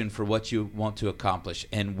vision for what you want to accomplish,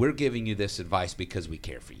 and we're giving you this advice because we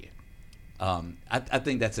care for you. I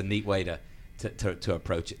think that's a neat way to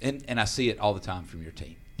approach it, and I see it all the time from your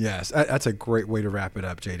team. Yes, that's a great way to wrap it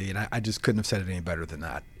up, JD, and I just couldn't have said it any better than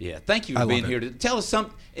that. Yeah, thank you for being here. Tell us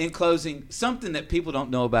in closing, something that people don't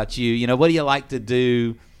know about you. What do you like to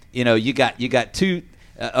do? You got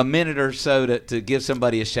a minute or so to give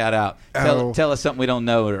somebody a shout out. Tell us something we don't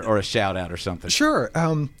know or a shout out or something. Sure.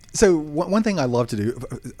 So one thing I love to do,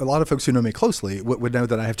 a lot of folks who know me closely would know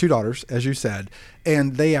that I have two daughters, as you said,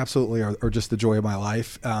 and they absolutely are just the joy of my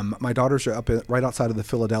life. My daughters are up right outside of the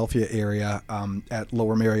Philadelphia area at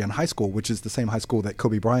Lower Merion High School, which is the same high school that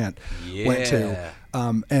Kobe Bryant went to.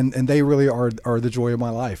 And they really are the joy of my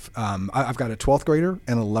life. I've got a 12th grader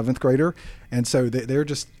and an 11th grader, and so they're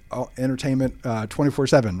just entertainment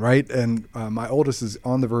 24/7, right? And my oldest is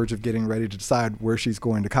on the verge of getting ready to decide where she's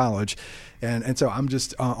going to college, and so I'm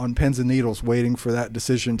just on pins and needles waiting for that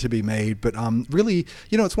decision to be made. But really,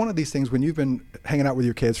 it's one of these things when you've been hanging out with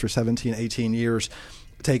your kids for 17, 18 years,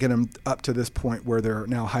 taking them up to this point where they're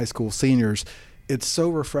now high school seniors, it's so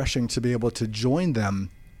refreshing to be able to join them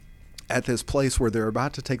at this place where they're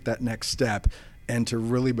about to take that next step and to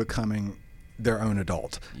really becoming their own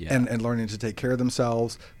adult and learning to take care of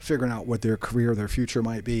themselves, figuring out what their career, their future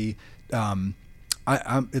might be.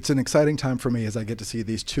 It's an exciting time for me as I get to see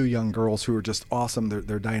these two young girls who are just awesome.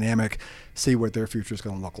 They're dynamic, see what their future is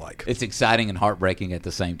going to look like. It's exciting and heartbreaking at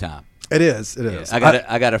the same time. It is. I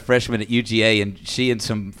got a freshman at UGA, and she and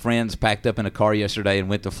some friends packed up in a car yesterday and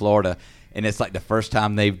went to Florida. And it's like the first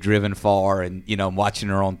time they've driven far, and I'm watching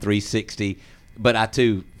her on 360. But I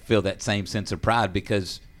too feel that same sense of pride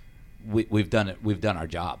because we've done it. We've done our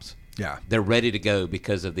jobs. Yeah, they're ready to go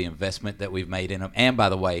because of the investment that we've made in them. And by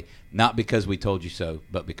the way, not because we told you so,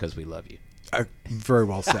 but because we love you. Very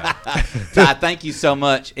well said. Ty, thank you so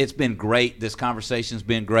much. It's been great. This conversation's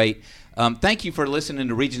been great. Thank you for listening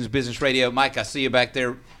to Regions Business Radio. Mike, I see you back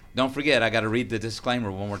there. Don't forget, I got to read the disclaimer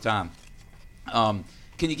one more time.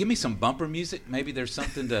 Can you give me some bumper music? Maybe there's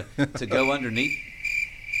something to go underneath.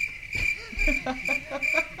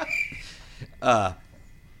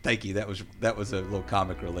 Thank you. That was a little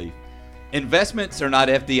comic relief. Investments are not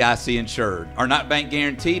FDIC insured, are not bank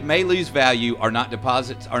guaranteed, may lose value, are not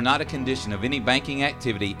deposits, are not a condition of any banking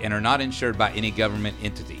activity, and are not insured by any government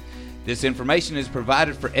entity. This information is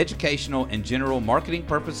provided for educational and general marketing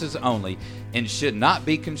purposes only and should not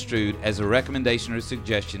be construed as a recommendation or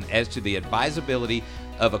suggestion as to the advisability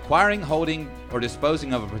of acquiring, holding, or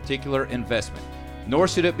disposing of a particular investment. Nor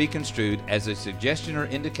should it be construed as a suggestion or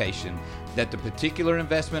indication that the particular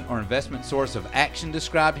investment or investment source of action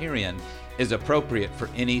described herein is appropriate for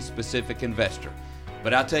any specific investor.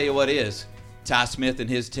 But I'll tell you what is, Ty Smith and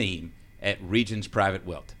his team at Regions Private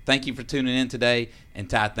Wealth. Thank you for tuning in today, and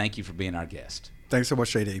Ty, thank you for being our guest. Thanks so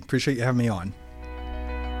much, JD. Appreciate you having me on.